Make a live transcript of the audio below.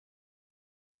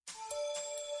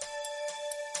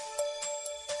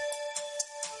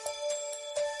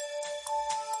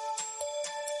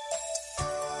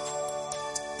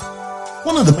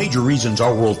One of the major reasons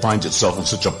our world finds itself in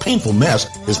such a painful mess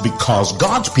is because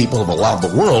God's people have allowed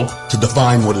the world to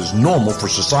define what is normal for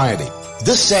society.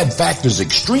 This sad fact is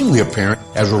extremely apparent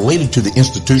as related to the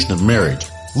institution of marriage.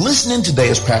 Listen in today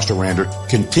as Pastor Rander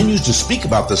continues to speak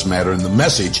about this matter in the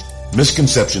message,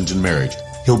 Misconceptions in Marriage.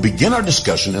 He'll begin our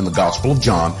discussion in the Gospel of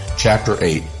John, chapter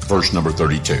 8, verse number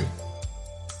 32.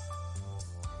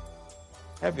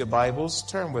 Have your Bibles,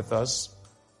 turn with us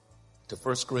to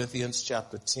 1 Corinthians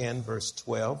chapter 10, verse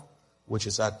 12, which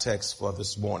is our text for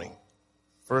this morning.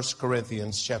 1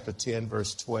 Corinthians chapter 10,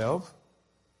 verse 12.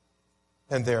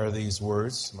 And there are these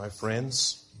words, my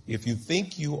friends. If you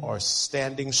think you are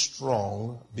standing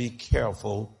strong, be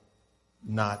careful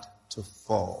not to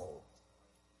fall.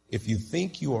 If you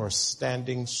think you are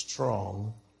standing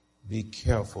strong, be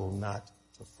careful not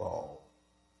to fall.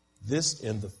 This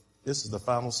is the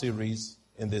final series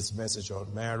in this message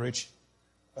on marriage,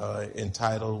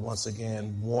 entitled once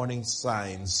again, Warning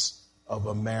Signs of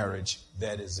a Marriage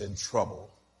That is in Trouble.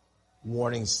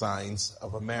 Warning Signs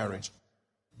of a Marriage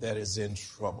that is in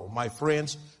trouble. My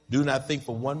friends, do not think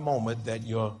for one moment that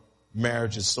your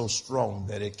marriage is so strong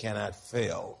that it cannot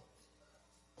fail.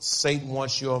 Satan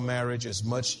wants your marriage as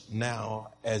much now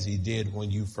as he did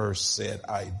when you first said,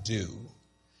 I do.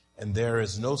 And there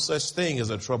is no such thing as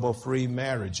a trouble-free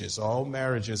marriages. All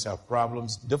marriages have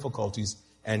problems, difficulties,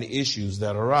 and issues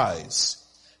that arise.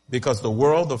 Because the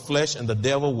world, the flesh, and the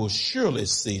devil will surely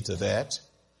see to that.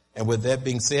 And with that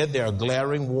being said, there are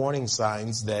glaring warning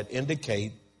signs that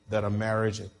indicate that a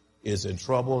marriage is in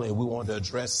trouble, and we want to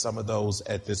address some of those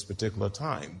at this particular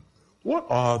time. What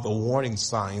are the warning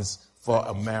signs for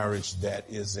a marriage that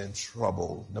is in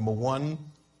trouble? Number one,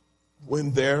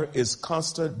 when there is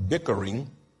constant bickering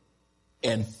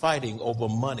and fighting over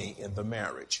money in the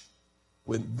marriage.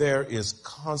 When there is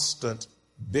constant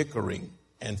bickering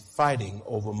and fighting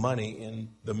over money in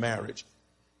the marriage.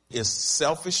 Is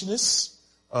selfishness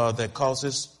that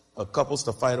causes couples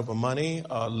to fight over money,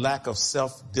 lack of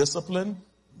self-discipline.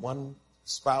 One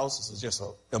spouse is just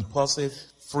an impulsive,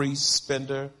 free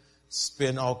spender,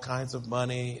 spend all kinds of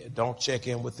money, don't check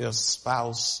in with their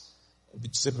spouse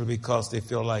simply because they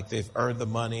feel like they've earned the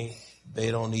money. They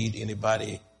don't need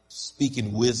anybody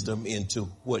speaking wisdom into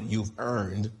what you've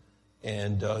earned.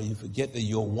 And you forget that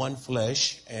you're one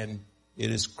flesh, and it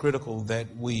is critical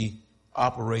that we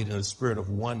operate in a spirit of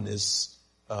oneness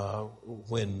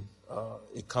when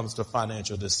it comes to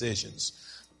financial decisions.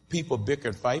 People bicker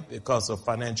and fight because of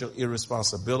financial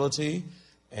irresponsibility,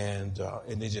 and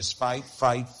they just fight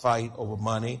over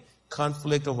money.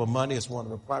 Conflict over money is one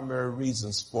of the primary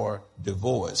reasons for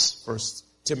divorce. 1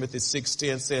 Timothy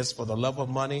 6:10 says, for the love of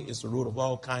money is the root of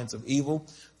all kinds of evil,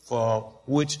 for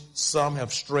which some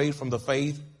have strayed from the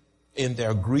faith in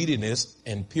their greediness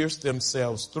and pierced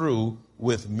themselves through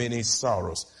with many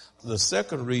sorrows. The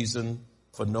second reason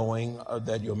for knowing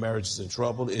that your marriage is in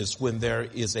trouble is when there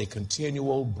is a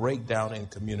continual breakdown in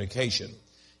communication.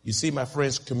 You see, my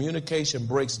friends, communication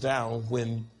breaks down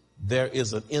when there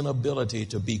is an inability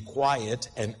to be quiet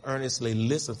and earnestly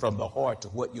listen from the heart to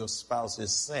what your spouse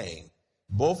is saying.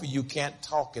 Both of you can't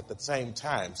talk at the same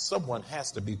time. Someone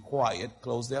has to be quiet,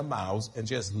 close their mouths, and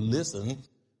just listen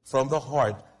from the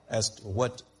heart as to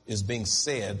what is being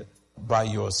said by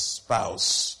your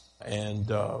spouse.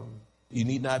 And you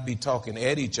need not be talking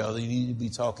at each other. You need to be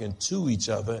talking to each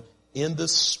other in the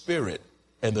Spirit.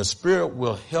 And the Spirit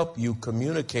will help you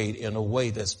communicate in a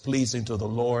way that's pleasing to the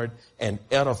Lord and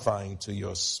edifying to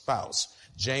your spouse.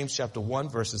 James chapter 1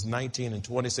 verses 19 and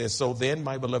 20 says, so then,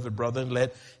 my beloved brethren,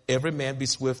 let every man be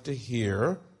swift to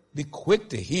hear, be quick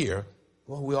to hear.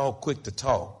 Well, we're all quick to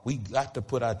talk. We got to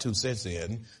put our 2 cents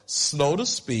in. Slow to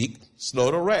speak, slow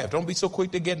to wrath. Don't be so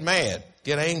quick to get mad,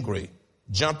 get angry,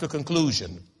 jump to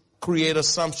conclusion, create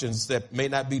assumptions that may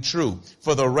not be true.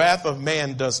 For the wrath of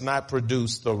man does not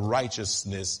produce the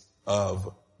righteousness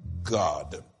of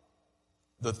God.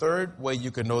 The third way you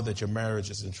can know that your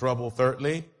marriage is in trouble,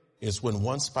 thirdly, is when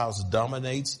one spouse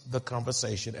dominates the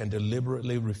conversation and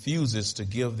deliberately refuses to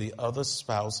give the other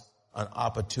spouse an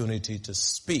opportunity to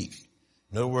speak.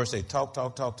 In other words, they talk.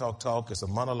 It's a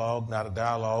monologue, not a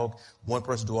dialogue. One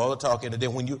person do all the talking, and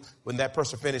then when that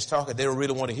person finished talking, they don't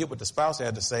really want to hear what the spouse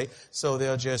had to say, so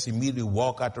they'll just immediately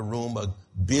walk out the room or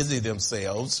busy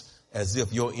themselves as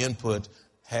if your input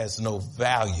has no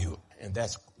value. And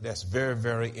that's very,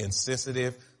 very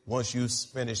insensitive. Once you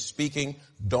finish speaking,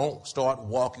 don't start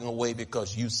walking away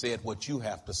because you said what you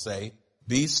have to say.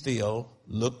 Be still,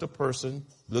 look the person,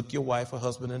 look your wife or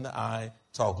husband in the eye,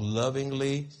 talk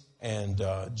lovingly and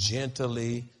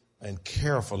gently and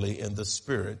carefully in the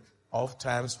Spirit.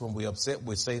 Oftentimes when we're upset,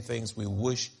 we say things we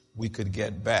wish we could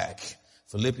get back.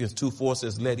 Philippians 2:4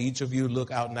 says, let each of you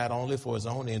look out not only for his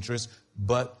own interest,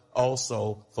 but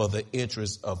also for the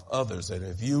interest of others. And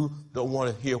if you don't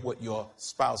want to hear what your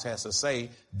spouse has to say,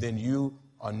 then you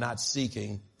are not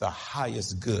seeking the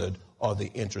highest good or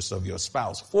the interest of your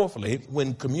spouse. Fourthly,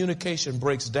 when communication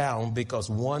breaks down because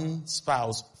one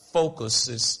spouse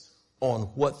focuses on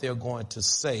what they're going to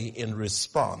say in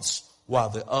response while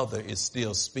the other is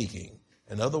still speaking.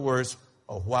 In other words,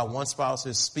 while one spouse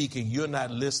is speaking, you're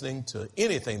not listening to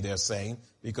anything they're saying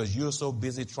because you're so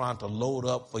busy trying to load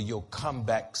up for your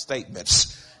comeback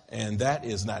statements. And that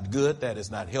is not good. That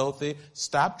is not healthy.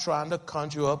 Stop trying to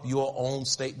conjure up your own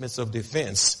statements of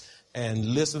defense and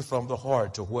listen from the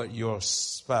heart to what your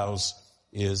spouse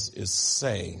is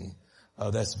saying.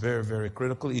 That's very, very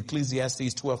critical.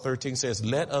 Ecclesiastes 12:13 says,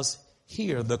 let us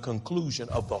hear the conclusion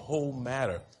of the whole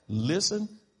matter. Listen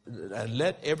and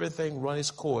let everything run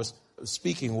its course,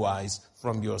 speaking wise,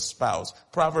 from your spouse.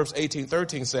 Proverbs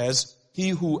 18:13 says, he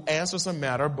who answers a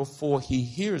matter before he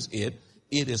hears it,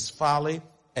 it is folly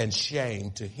and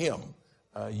shame to him.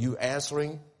 You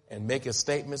answering and making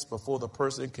statements before the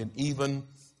person can even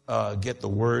get the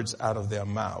words out of their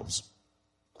mouths.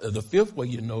 The fifth way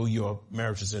you know your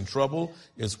marriage is in trouble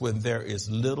is when there is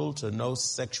little to no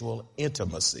sexual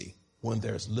intimacy. When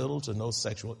there's little to no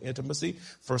sexual intimacy.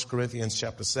 1 Corinthians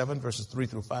chapter 7 verses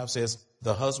 3-5 says,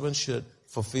 the husband should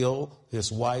fulfill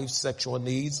his wife's sexual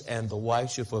needs and the wife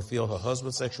should fulfill her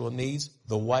husband's sexual needs.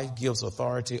 The wife gives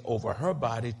authority over her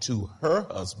body to her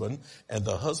husband and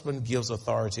the husband gives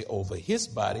authority over his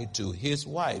body to his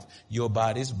wife. Your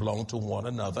bodies belong to one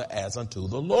another as unto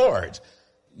the Lord.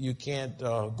 You can't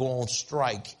go on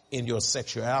strike in your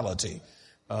sexuality.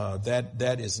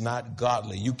 That is not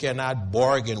godly. You cannot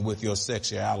bargain with your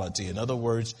sexuality. In other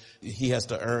words, he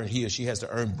or she has to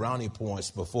earn brownie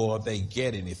points before they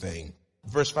get anything.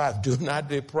 Verse 5, do not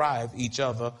deprive each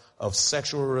other of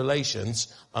sexual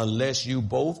relations unless you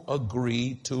both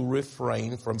agree to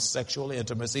refrain from sexual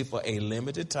intimacy for a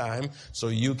limited time so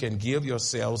you can give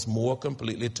yourselves more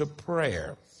completely to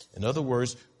prayer. In other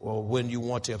words, when you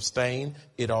want to abstain,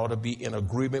 it ought to be in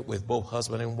agreement with both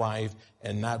husband and wife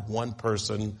and not one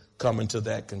person coming to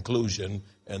that conclusion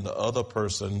and the other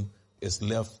person is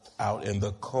left out in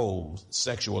the cold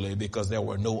sexually because there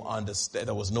was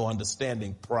no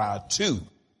understanding prior to.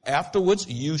 Afterwards,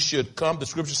 you should come, the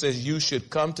scripture says you should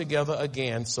come together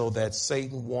again so that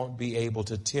Satan won't be able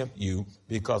to tempt you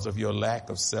because of your lack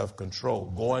of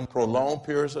self-control. Going prolonged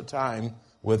periods of time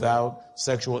without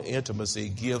sexual intimacy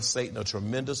gives Satan a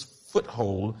tremendous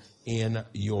foothold in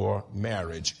your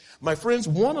marriage. My friends,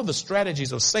 one of the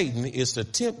strategies of Satan is to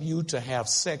tempt you to have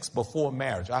sex before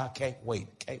marriage. I can't wait,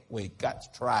 got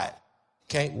to try it.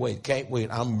 Can't wait,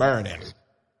 I'm burning.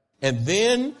 And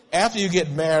then after you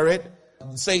get married,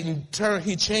 Satan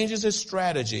he changes his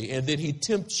strategy and then he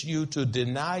tempts you to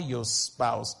deny your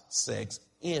spouse sex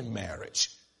in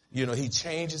marriage. You know, he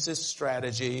changes his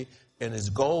strategy. And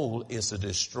his goal is to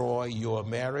destroy your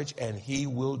marriage, and he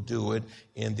will do it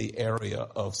in the area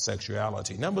of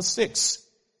sexuality. Number 6,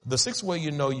 the sixth way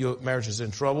you know your marriage is in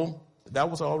trouble.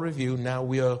 That was all review. Now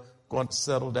we are going to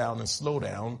settle down and slow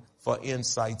down for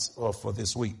insights for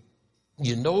this week.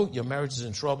 You know your marriage is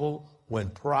in trouble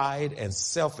when pride and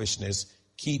selfishness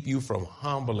keep you from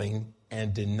humbling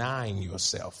and denying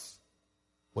yourself.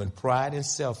 When pride and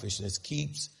selfishness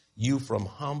keeps you from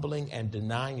humbling and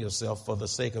denying yourself for the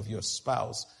sake of your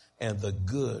spouse and the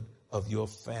good of your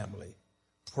family.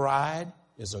 Pride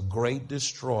is a great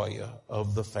destroyer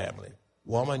of the family.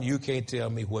 Woman, you can't tell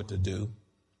me what to do.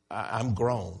 I'm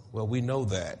grown. Well, we know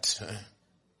that.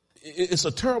 It's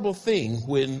a terrible thing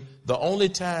when the only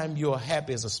time you're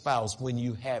happy as a spouse when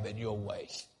you have it your way.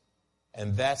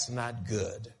 And that's not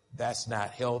good. That's not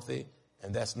healthy.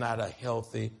 And that's not a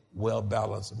healthy,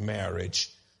 well-balanced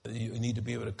marriage. You need to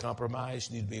be able to compromise.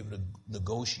 You need to be able to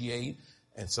negotiate.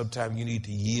 And sometimes you need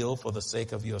to yield for the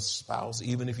sake of your spouse.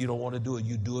 Even if you don't want to do it,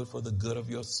 you do it for the good of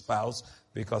your spouse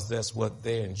because that's what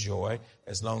they enjoy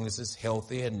as long as it's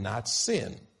healthy and not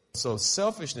sin. So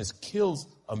selfishness kills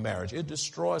a marriage. It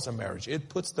destroys a marriage. It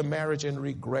puts the marriage in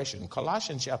regression.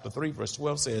 Colossians chapter 3 verse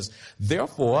 12 says,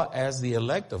 therefore, as the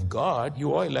elect of God,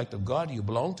 you are elect of God, you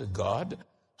belong to God.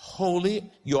 Holy,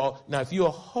 now if you're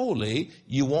holy,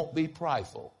 you won't be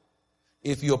prideful.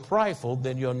 If you're prideful,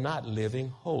 then you're not living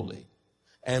holy.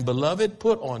 And beloved,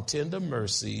 put on tender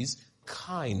mercies,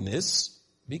 kindness,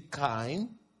 be kind,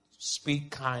 speak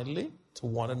kindly to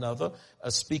one another,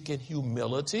 speak in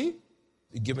humility,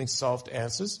 giving soft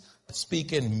answers,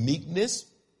 speak in meekness,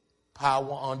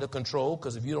 power under control,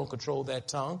 because if you don't control that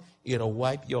tongue, it'll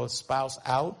wipe your spouse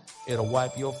out, it'll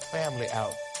wipe your family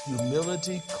out.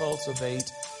 Humility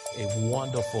cultivates a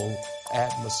wonderful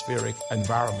atmospheric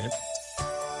environment.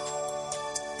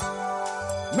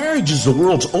 Marriage is the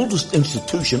world's oldest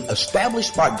institution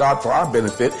established by God for our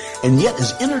benefit and yet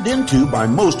is entered into by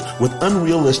most with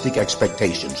unrealistic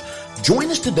expectations.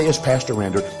 Join us today as Pastor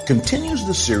Rander continues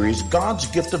the series, God's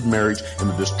Gift of Marriage and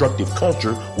the Destructive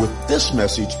Culture, with this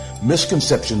message,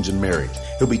 Misconceptions in Marriage.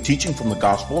 He'll be teaching from the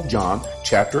Gospel of John,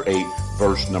 chapter 8,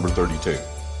 verse number 32.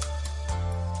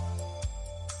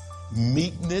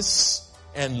 Meekness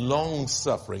and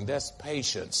long-suffering, that's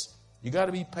patience. You got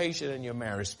to be patient in your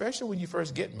marriage, especially when you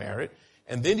first get married.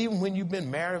 And then even when you've been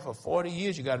married for 40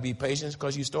 years, you got to be patient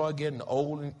because you start getting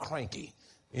old and cranky.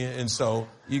 And so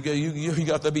you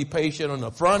got to be patient on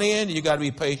the front end. You got to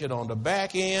be patient on the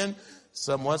back end.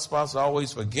 One spouse is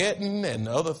always forgetting and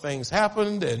other things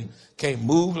happened and can't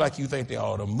move like you think they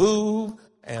ought to move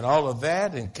and all of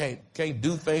that and can't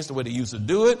do things the way they used to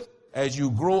do it. As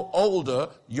you grow older,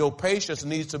 your patience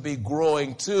needs to be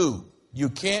growing too. You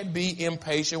can't be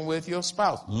impatient with your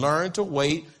spouse. Learn to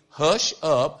wait, hush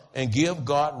up, and give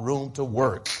God room to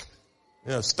work.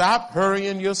 Stop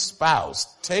hurrying your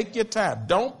spouse. Take your time.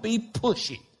 Don't be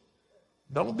pushy.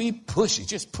 Don't be pushy.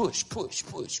 Just push.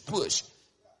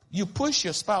 You push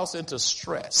your spouse into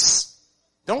stress.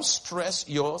 Don't stress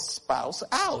your spouse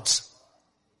out.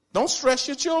 Don't stress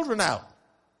your children out.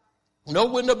 Know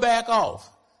when to back off.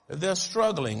 If they're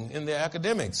struggling in their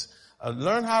academics,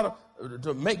 learn how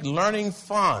to make learning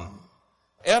fun.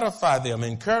 Edify them,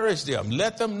 encourage them,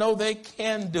 let them know they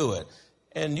can do it.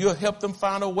 And you'll help them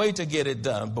find a way to get it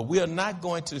done. But we are not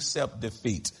going to accept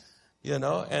defeat,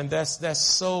 and that's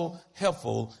so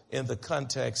helpful in the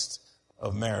context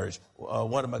of marriage.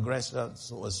 One of my grandsons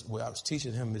I was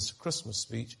teaching him his Christmas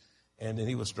speech, and then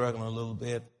he was struggling a little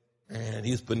bit, and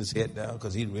he was putting his head down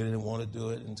because he really didn't want to do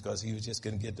it, and because he was just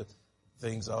going to get the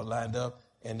things all lined up.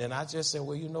 And then I just said,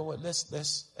 well, you know what,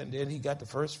 let's, and then he got the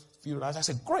first few lines. I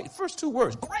said, great, first two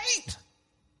words, great.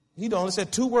 He only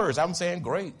said two words. I'm saying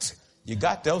great. You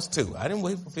got those two. I didn't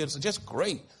wait for Phil to say just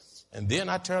great. And then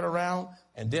I turned around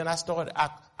and then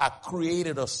I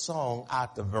created a song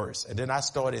out the verse. And then I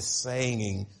started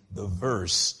singing the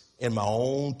verse in my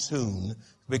own tune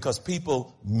because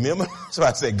people memorize. So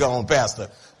I said, go on, Pastor.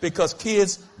 Because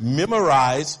kids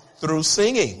memorize through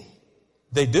singing.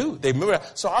 They do. They memorize.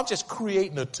 So I'm just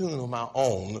creating a tune of my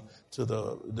own to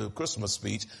the Christmas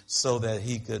speech so that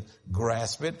he could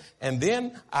grasp it. And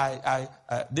then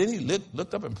then he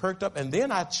looked up and perked up, and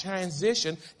then I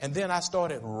transitioned, and then I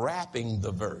started rapping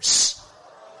the verse.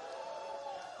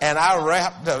 And I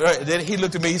rapped. Then he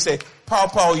looked at me, he said,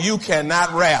 Paul, you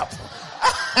cannot rap.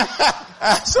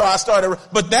 So I started,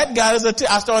 but that got us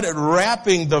I started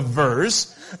rapping the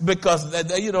verse because,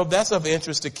 that's of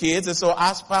interest to kids. And so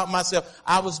I found myself,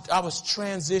 I was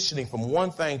transitioning from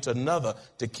one thing to another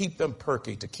to keep them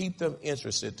perky, to keep them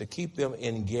interested, to keep them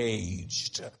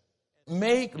engaged.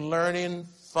 Make learning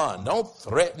fun. Don't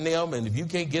threaten them. And if you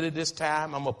can't get it this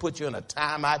time, I'm going to put you in a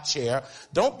timeout chair.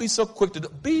 Don't be so quick to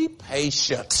be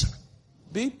patient.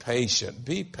 Be patient.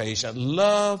 Be patient.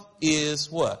 Love is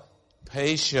what?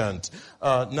 Patient.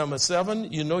 Number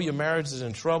 7, your marriage is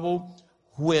in trouble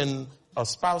when a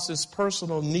spouse's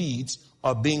personal needs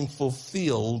are being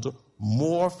fulfilled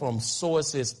more from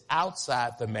sources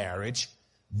outside the marriage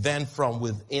than from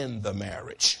within the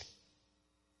marriage.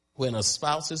 When a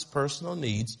spouse's personal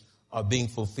needs are being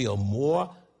fulfilled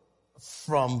more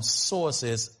from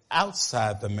sources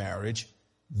outside the marriage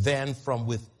than from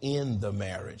within the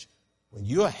marriage. When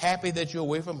you're happy that you're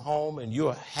away from home and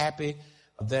you're happy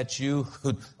that you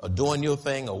are doing your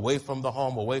thing away from the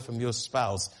home, away from your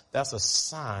spouse, that's a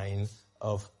sign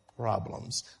of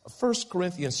problems. 1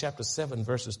 Corinthians chapter 7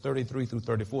 verses 33 through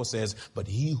 34 says, but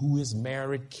he who is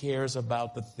married cares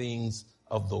about the things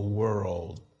of the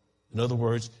world. In other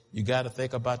words, you got to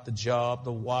think about the job,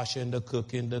 the washing, the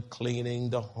cooking, the cleaning,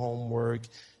 the homework.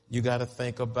 You got to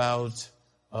think about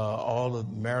all the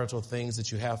marital things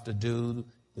that you have to do,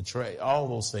 all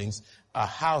those things,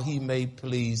 how he may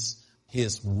please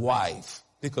his wife,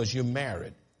 because you're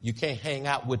married. You can't hang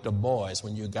out with the boys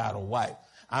when you got a wife.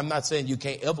 I'm not saying you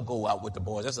can't ever go out with the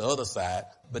boys. That's the other side.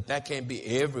 But that can't be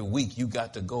every week. You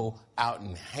got to go out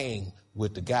and hang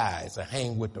with the guys or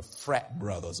hang with the frat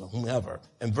brothers or whomever.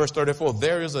 In verse 34,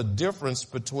 there is a difference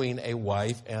between a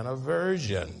wife and a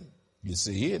virgin. You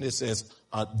see, and it says,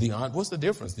 what's the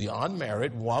difference? The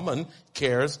unmarried woman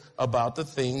cares about the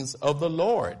things of the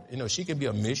Lord. She can be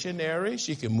a missionary.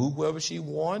 She can move wherever she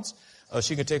wants.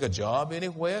 She can take a job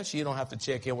anywhere. She don't have to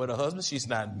check in with her husband. She's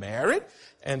not married.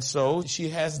 And so she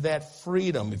has that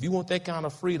freedom. If you want that kind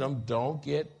of freedom, don't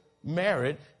get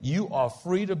married. You are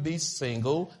free to be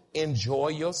single. Enjoy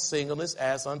your singleness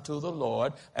as unto the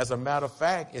Lord. As a matter of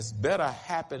fact, it's better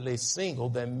happily single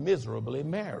than miserably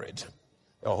married.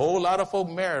 A whole lot of folk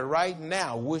married right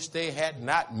now wish they had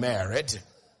not married.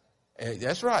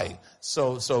 That's right.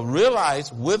 So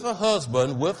realize with a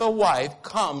husband, with a wife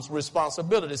comes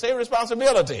responsibility. Say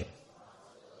responsibility.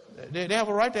 They have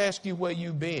a right to ask you where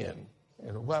you've been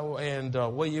and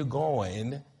where you're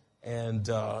going and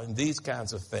these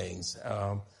kinds of things.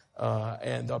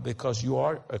 Because you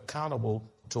are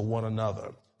accountable to one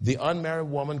another. The unmarried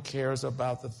woman cares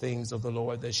about the things of the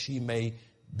Lord, that she may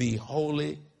be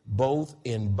holy both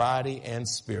in body and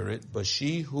spirit, but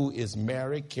she who is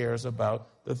married cares about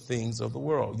the things of the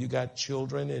world. You got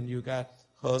children and you got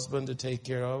husband to take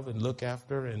care of and look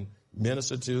after and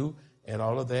minister to and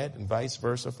all of that, and vice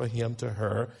versa for him to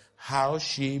her, how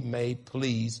she may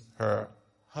please her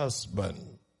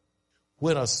husband.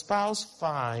 When a spouse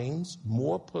finds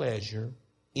more pleasure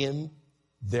in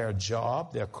their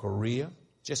job, their career,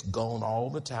 just gone all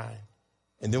the time,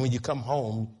 and then when you come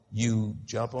home, you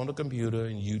jump on the computer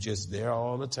and you just there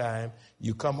all the time.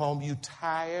 You come home, you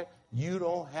tired. You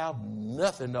don't have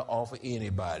nothing to offer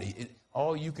anybody.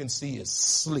 All you can see is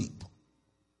sleep.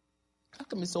 How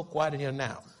come it's so quiet in here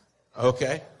now?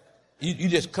 Okay. You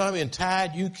just come in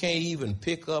tired. You can't even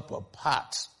pick up a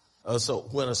pot. So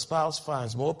when a spouse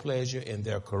finds more pleasure in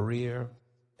their career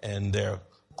and their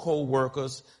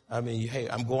co-workers, I mean, hey,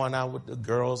 I'm going out with the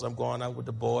girls, I'm going out with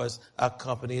the boys, our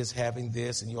company is having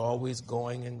this, and you're always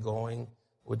going and going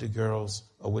with the girls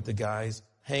or with the guys,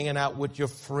 hanging out with your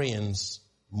friends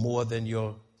more than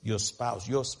your spouse.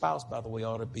 Your spouse, by the way,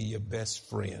 ought to be your best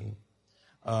friend.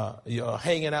 You're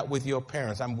hanging out with your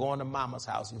parents. I'm going to mama's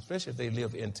house, especially if they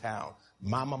live in town.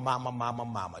 Mama, mama, mama,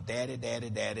 mama, daddy, daddy,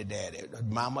 daddy, daddy,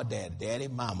 mama, daddy, daddy,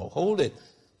 mama. Hold it.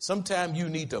 Sometimes you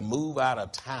need to move out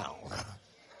of town.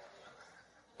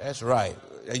 That's right.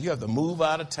 You have to move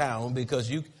out of town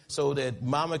so that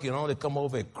mama can only come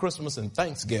over at Christmas and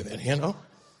Thanksgiving, you know.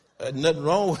 Nothing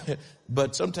wrong with it.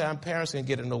 But sometimes parents can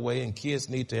get in the way and kids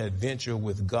need to adventure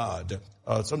with God.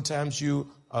 Sometimes you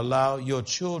allow your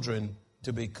children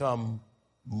to become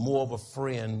more of a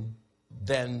friend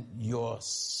than your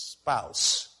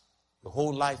spouse. Your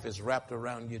whole life is wrapped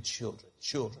around your children.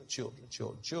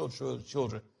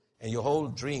 And your whole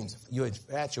dreams, you're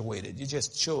infatuated. You're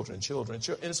just children. And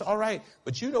it's all right.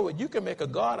 But you know what? You can make a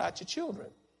God out your children.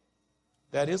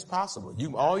 That is possible.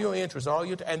 All your interests,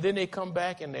 and then they come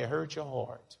back and they hurt your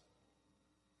heart.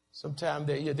 Sometimes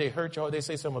they hurt your heart. They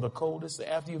say some of the coldest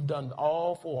after you've done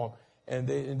all for them.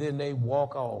 And then they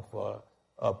walk off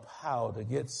a pow to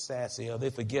get sassy, or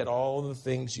they forget all the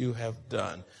things you have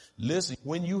done. Listen,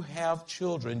 when you have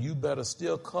children, you better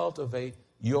still cultivate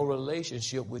your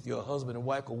relationship with your husband and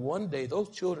wife. One day those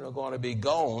children are going to be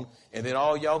gone, and then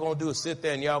all y'all going to do is sit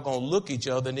there and y'all going to look at each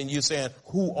other, and then you're saying,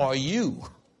 who are you?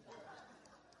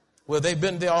 Well, they've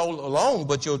been there all along,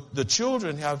 but the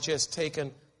children have just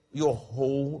taken your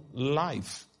whole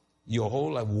life. Your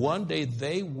whole life. One day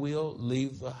they will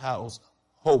leave the house,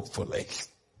 hopefully.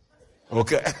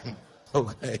 Okay?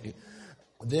 Okay.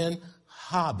 Then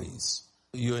hobbies.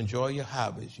 You enjoy your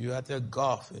hobbies. You're out there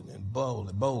golfing and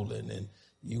bowling, and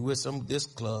you with this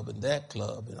club and that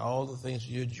club and all the things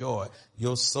you enjoy.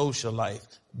 Your social life,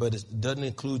 but it doesn't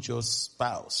include your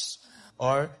spouse.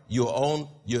 Or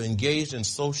you're engaged in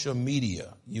social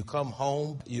media. You come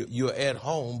home, you're at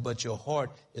home, but your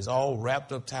heart is all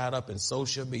wrapped up, tied up in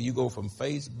social media. You go from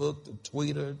Facebook to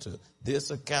Twitter to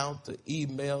this account to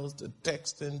emails to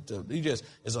texting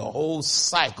it's a whole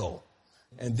cycle.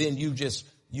 And then you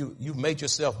made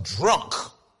yourself drunk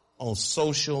on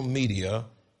social media,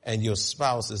 and your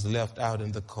spouse is left out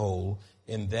in the cold,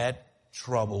 and that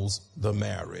troubles the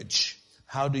marriage.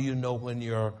 How do you know when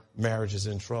your marriage is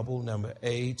in trouble? Number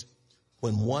 8,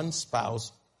 when one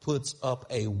spouse puts up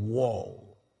a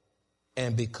wall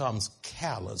and becomes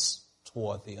callous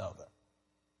toward the other.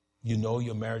 You know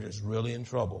your marriage is really in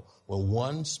trouble. When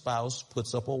one spouse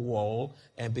puts up a wall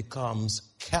and becomes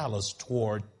callous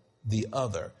toward the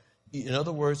other. In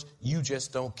other words, you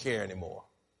just don't care anymore.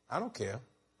 I don't care.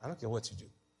 I don't care what you do.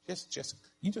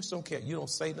 You just don't care. You don't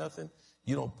say nothing.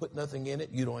 You don't put nothing in it.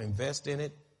 You don't invest in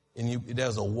it. And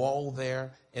there's a wall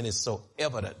there, and it's so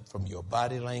evident from your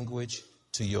body language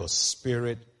to your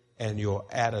spirit and your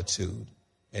attitude.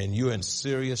 And you're in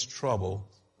serious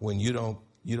trouble when you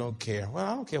don't care. Well,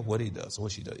 I don't care what he does or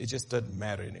what she does. It just doesn't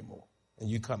matter anymore. And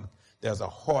there's a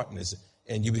hardness,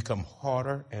 and you become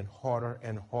harder and harder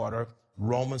and harder.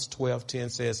 Romans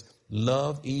 12:10 says,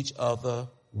 love each other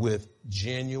with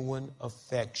genuine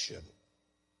affection.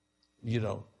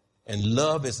 And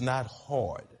love is not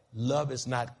hard. love is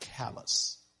not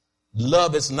callous.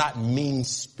 Love is not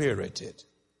mean-spirited.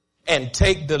 And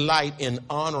take delight in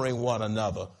honoring one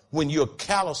another. When you're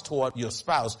callous toward your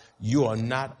spouse, you are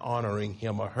not honoring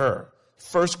him or her.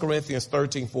 1 Corinthians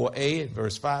 13:4a,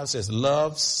 verse 5 says,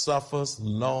 love suffers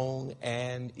long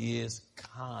and is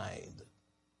kind.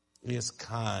 Is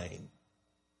kind.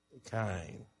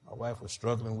 Kind. My wife was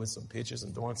struggling with some pictures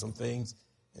and doing some things,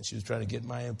 and she was trying to get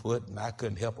my input, and I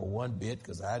couldn't help her one bit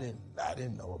because I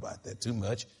didn't know about that too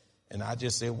much. And I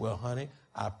just said, well, honey,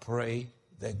 I pray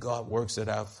that God works it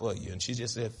out for you. And she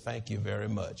just said, thank you very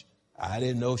much. I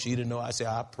didn't know. She didn't know. I said,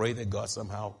 I pray that God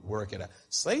somehow work it out.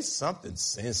 Say something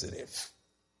sensitive.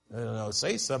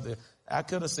 Say something. I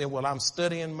could have said, well, I'm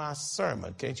studying my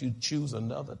sermon. Can't you choose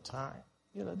another time?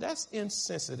 That's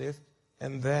insensitive,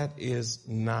 and that is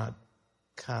not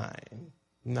kind.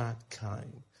 Not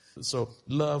kind. So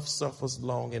love suffers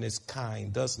long and is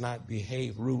kind, does not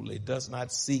behave rudely, does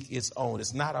not seek its own.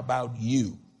 It's not about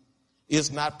you.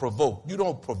 It's not provoked. You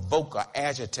don't provoke or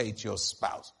agitate your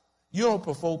spouse. You don't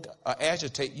provoke or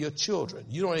agitate your children.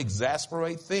 You don't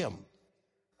exasperate them.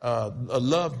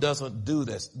 Love doesn't do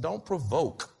this. Don't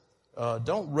provoke.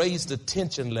 Don't raise the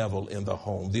tension level in the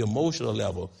home, the emotional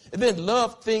level. And then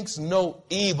love thinks no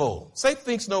evil. Say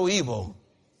thinks no evil.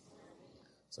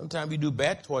 Sometimes you do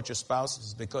bad toward your spouse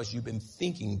is because you've been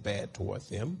thinking bad toward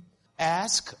them.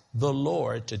 Ask the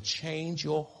Lord to change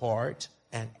your heart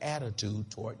and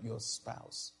attitude toward your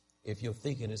spouse if your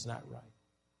thinking is not right.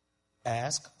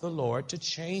 Ask the Lord to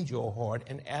change your heart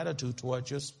and attitude toward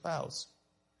your spouse.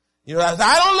 I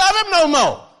don't love him no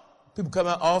more. People come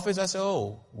out of the office, I say,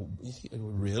 oh,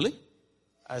 really?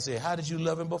 I say, how did you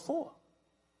love him before?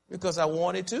 Because I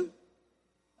wanted to.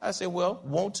 I say, well,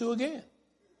 want to again.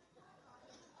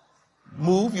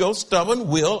 Move your stubborn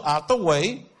will out the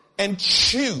way and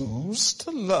choose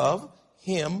to love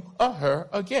him or her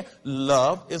again.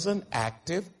 Love is an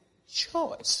active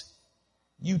choice.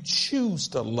 You choose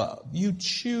to love. You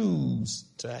choose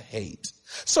to hate.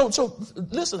 So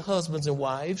listen, husbands and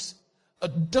wives,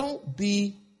 don't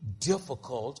be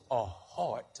difficult or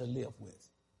hard to live with.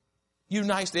 You're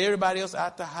nice to everybody else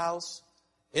out the house.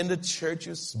 In the church,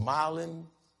 you're smiling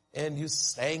and you're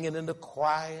singing in the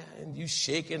choir and you're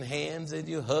shaking hands and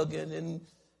you're hugging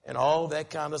and all that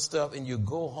kind of stuff. And you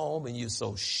go home and you're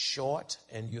so short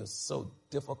and you're so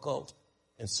difficult.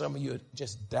 And some of you are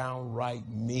just downright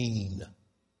mean.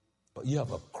 But you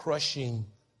have a crushing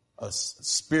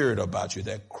spirit about you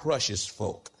that crushes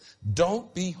folk.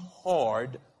 Don't be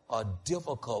hard or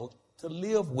difficult to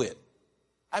live with.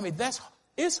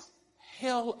 It's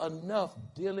hell enough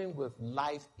dealing with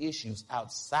life issues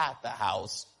outside the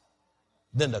house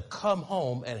than to come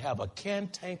home and have a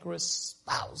cantankerous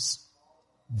spouse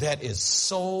that is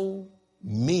so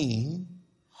mean,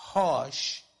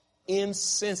 harsh,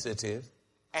 insensitive,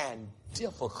 and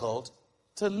difficult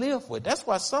to live with. That's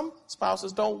why some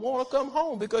spouses don't want to come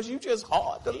home, because you're just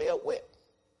hard to live with.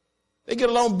 They get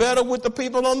along better with the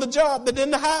people on the job than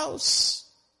in the house.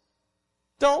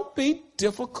 Don't be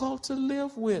difficult to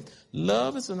live with.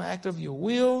 Love is an act of your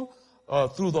will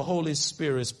through the Holy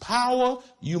Spirit's power.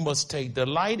 You must take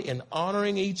delight in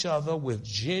honoring each other with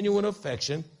genuine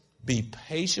affection. Be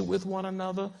patient with one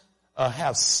another.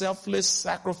 Have selfless,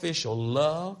 sacrificial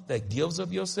love that gives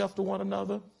of yourself to one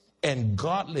another. And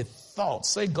godly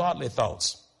thoughts. Say godly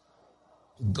thoughts.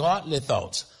 Godly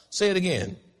thoughts. Say it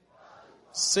again.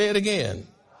 Say it again.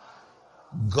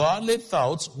 Godly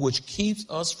thoughts, which keeps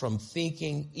us from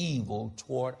thinking evil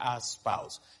toward our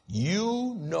spouse.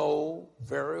 You know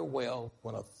very well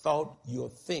when a thought you're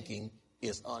thinking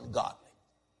is ungodly.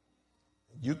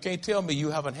 You can't tell me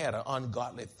you haven't had an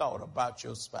ungodly thought about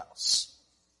your spouse.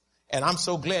 And I'm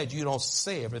so glad you don't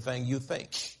say everything you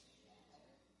think.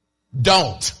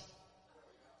 Don't.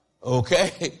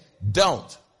 Okay?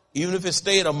 Don't. Even if it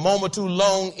stayed a moment too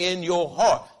long in your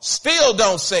heart, still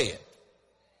don't say it.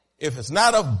 If it's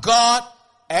not of God,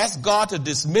 ask God to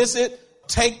dismiss it.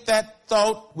 Take that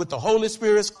thought with the Holy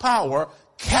Spirit's power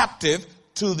captive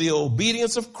to the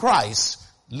obedience of Christ,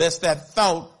 lest that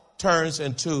thought turns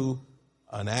into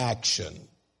an action.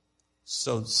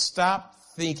 So stop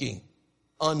thinking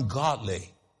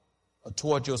ungodly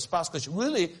toward your spouse, because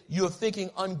really you're thinking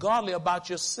ungodly about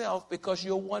yourself because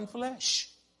you're one flesh.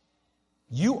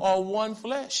 You are one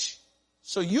flesh.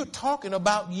 So you're talking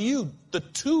about you. The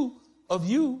two of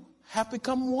you have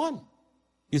become one.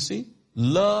 You see,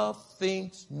 love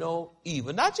thinks no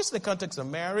evil. Not just in the context of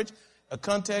marriage, a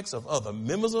context of other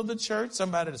members of the church,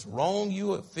 somebody that's wronged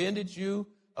you, offended you,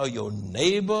 or your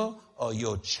neighbor, or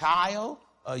your child,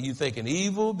 You thinking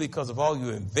evil because of all you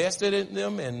invested in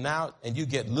them, and you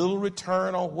get little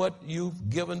return on what you've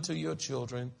given to your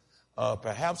children.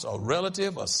 Perhaps a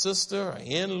relative, a sister, an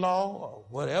in-law, or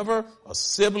whatever, a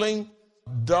sibling.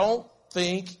 Don't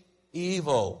think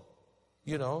evil.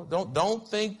 Don't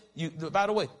think by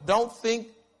the way, don't think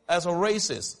as a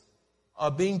racist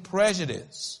or being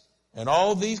prejudiced and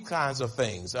all these kinds of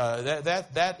things.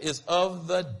 That is of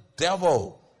the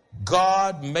devil.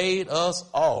 God made us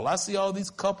all. I see all these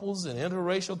couples and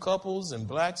interracial couples and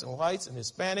blacks and whites and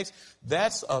Hispanics.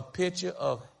 That's a picture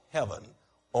of heaven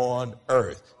on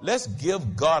earth. Let's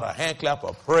give God a hand clap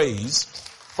of praise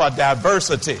for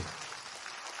diversity.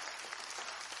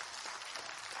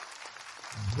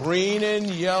 Green and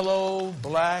yellow,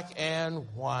 black and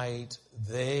white,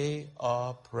 they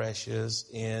are precious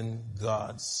in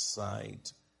God's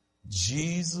sight.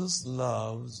 Jesus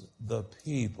loves the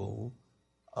people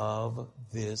of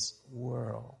this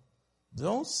world.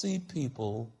 Don't see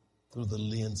people through the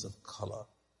lens of color.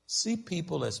 See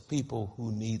people as people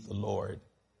who need the Lord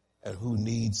and who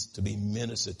needs to be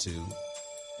ministered to.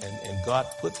 And God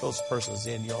put those persons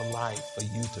in your life for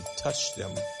you to touch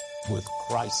them with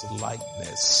Christ's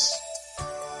likeness.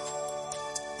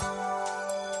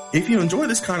 If you enjoy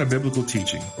this kind of biblical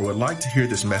teaching or would like to hear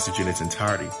this message in its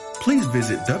entirety, please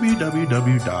visit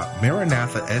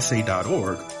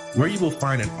www.maranathasa.org, where you will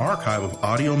find an archive of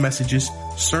audio messages,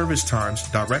 service times,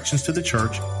 directions to the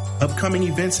church, upcoming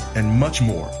events, and much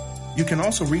more. You can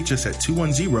also reach us at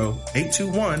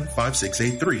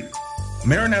 210-821-5683.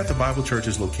 Maranatha Bible Church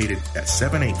is located at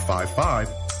 7855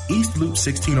 East Loop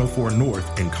 1604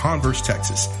 North in Converse,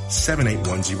 Texas,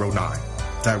 78109,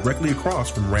 directly across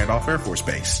from Randolph Air Force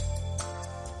Base.